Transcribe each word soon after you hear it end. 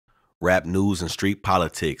rap news and street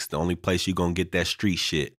politics. The only place you gonna get that street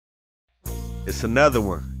shit. It's another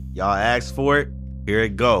one. Y'all asked for it. Here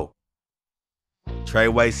it go.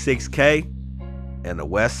 Tr3yway6k and the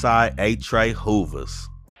Westside A-Tray Hoovers.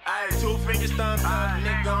 Ayy, 2 fingers thumbs up,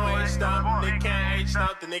 nigga gon' A-stomp, nigga can't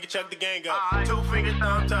A-stomp, the nigga chuck the gang up. 2 fingers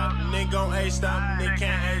thumbs up, nigga gon' A-stomp, nigga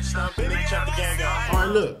can't A-stomp, the nigga chuck the gang up. Alright,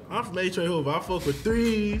 look, I'm from A-Tray Hoover. I fuck with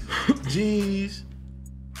 3s, G's,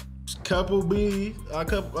 couple B's. I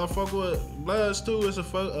fuck with Bloods too. It's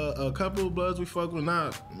a couple of Bloods we fuck with.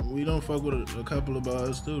 We don't fuck with a couple of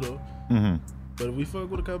Bloods too though. But if we fuck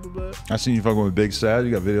with a couple of Bloods. I seen you fucking with Big Sad.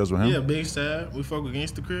 You got videos with him? Yeah, Big Sad. We fuck with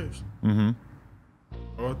Gangsta Crips.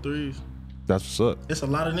 All 3s. That's what's up. It's a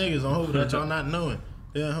lot of niggas on Hoover that y'all not knowing.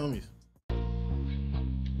 They're homies.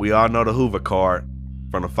 We all know the Hoover card,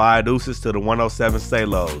 from the 5 Deuces to the 107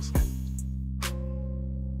 Salos.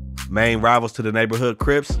 Main rivals to the neighborhood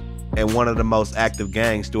Crips and one of the most active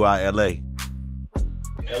gangs throughout LA.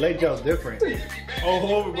 LA just different. Oh,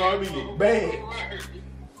 Hoover, bro, we get banged.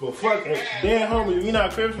 But fuck it, dead homies. We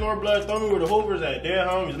not Crips nor Bloods. Throw me where the Hoovers at. Dead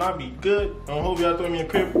homies, and I be good. On Hoover, y'all throw me in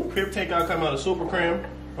Crip tank, I'll come out of Super Cram.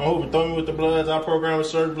 On Hoover, throw me with the Bloods. I program with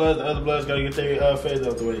certain Bloods. The other Bloods gotta get their feds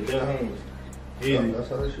out the way. Dead homies. Easy. That's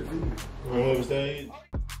how that should be. On Hoover stage.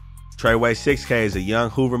 Tr3yway6k is a young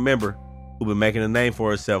Hoover member who been making a name for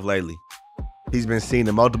himself lately. He's been seen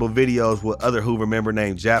in multiple videos with other Hoover member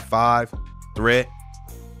named Jap5, Threat,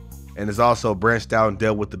 and has also branched out and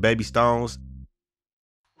dealt with the Baby Stones,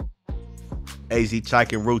 AZ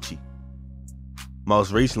Chike and Rucci.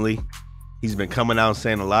 Most recently, he's been coming out and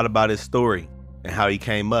saying a lot about his story and how he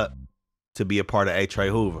came up to be a part of A-Tray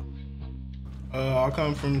Hoover. I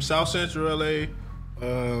come from South Central LA.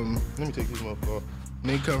 Let me take this one off.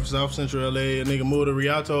 Nigga come from South Central LA. A nigga moved to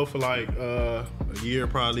Rialto for like a year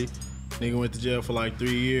probably. Nigga went to jail for like 3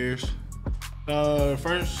 years.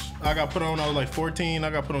 First, I got put on, I was like 14. I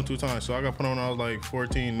got put on 2 times. So I got put on, I was like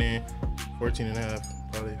 14, then 14 and a half.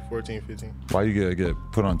 Probably 14, 15. Why you get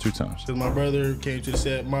put on 2 times? Cause my brother came to the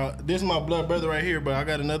set. This is my blood brother right here, but I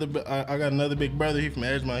got another big brother. He from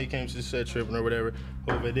Edgemont. He came to the set tripping or whatever.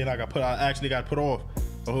 Over then I actually got put off.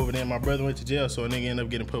 Over then my brother went to jail, so a nigga ended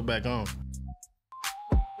up getting put back on.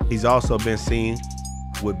 He's also been seen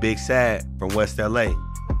with Big Sad from West LA.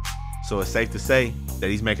 So it's safe to say that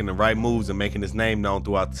he's making the right moves and making his name known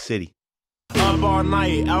throughout the city. Up all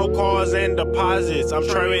night, alcohols and deposits. I'm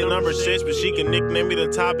Tr3yway number 6, but she can nickname me the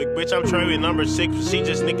topic. Bitch, I'm Tr3yway number 6, but she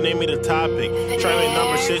just nicknamed me the topic. Tr3yway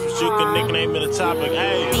number 6, but you can nickname me the topic.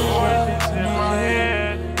 Hey, voices in my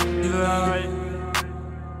head,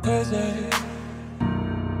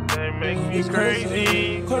 they make me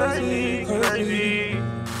crazy, crazy, crazy.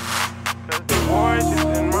 Cause the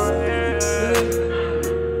voices in my head,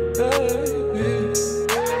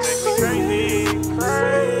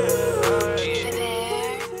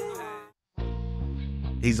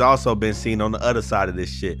 He's also been seen on the other side of this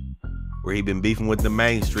shit, where he been beefing with the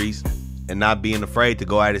main streets and not being afraid to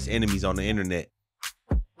go at his enemies on the internet.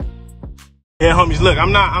 Yeah, homies, look,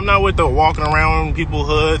 I'm not with the walking around people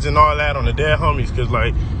hoods and all that on the dead homies, cause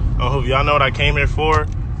like on Hoover, y'all know what I came here for.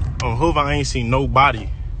 On Hoover, I ain't seen nobody.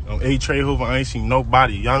 On A-Tray Hoover, I ain't seen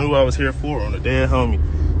nobody. Y'all knew what I was here for on the dead homie.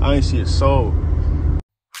 I ain't see a soul.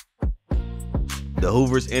 The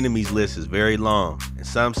Hoover's enemies list is very long, and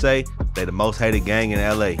some say they the most hated gang in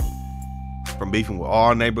LA. From beefing with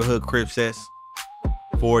all neighborhood Crip sets,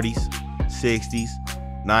 40s, 60s,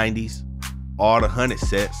 90s, all the 100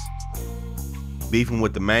 sets, beefing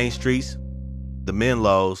with the main streets, the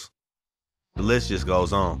Menlos, the list just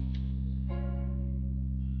goes on.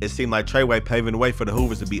 It seemed like Tr3yway paving the way for the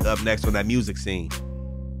Hoovers to be up next on that music scene.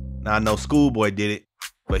 Now I know Schoolboy did it,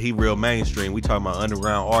 but he real mainstream. We talking about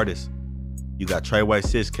underground artists. You got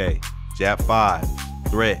Tr3yway6k, Jap5,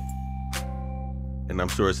 Threat, and I'm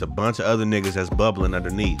sure it's a bunch of other niggas that's bubbling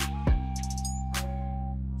underneath.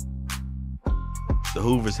 The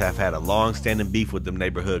Hoovers have had a long-standing beef with them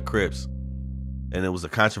neighborhood Crips, and it was a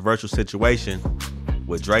controversial situation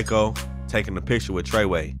with Draco taking a picture with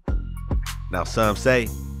Tr3yway. Now some say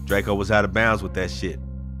Draco was out of bounds with that shit.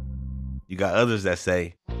 You got others that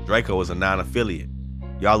say Draco was a non-affiliate.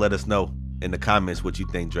 Y'all let us know in the comments what you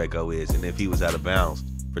think Draco is and if he was out of bounds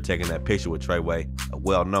for taking that picture with Tr3yway, a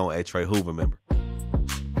well-known A-Tray Hoover member.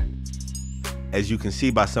 As you can see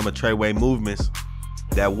by some of Tr3yway movements,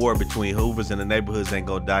 that war between Hoovers and the neighborhoods ain't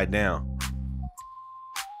gonna die down.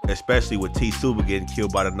 Especially with T Suba getting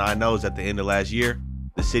killed by the 9-0s at the end of last year,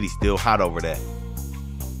 the city's still hot over that.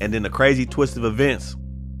 And in the crazy twist of events,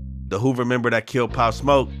 the Hoover member that killed Pop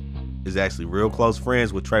Smoke is actually real close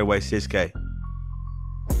friends with Tr3yway6k.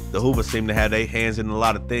 The Hoovers seem to have their hands in a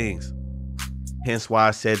lot of things. Hence why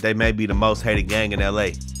I said they may be the most hated gang in LA.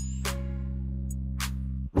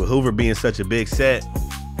 With Hoover being such a big set,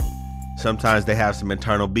 sometimes they have some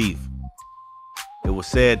internal beef. It was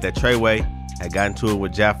said that Treyway had gotten to it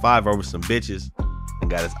with Jap 5 over some bitches and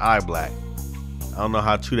got his eye black. I don't know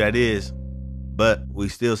how true that is, but we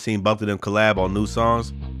still seen both of them collab on new songs,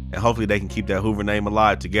 and hopefully they can keep that Hoover name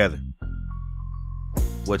alive together.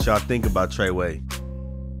 What y'all think about Treyway?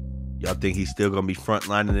 Y'all think he's still gonna be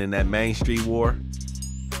frontlining in that Main Street war?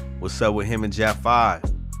 What's up with him and Jap 5?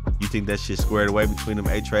 You think that shit squared away between them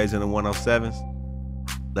A-Trays and the 107s?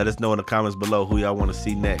 Let us know in the comments below who y'all want to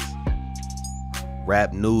see next.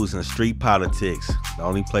 Rap news and street politics. The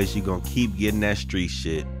only place you gonna keep getting that street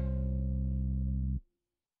shit.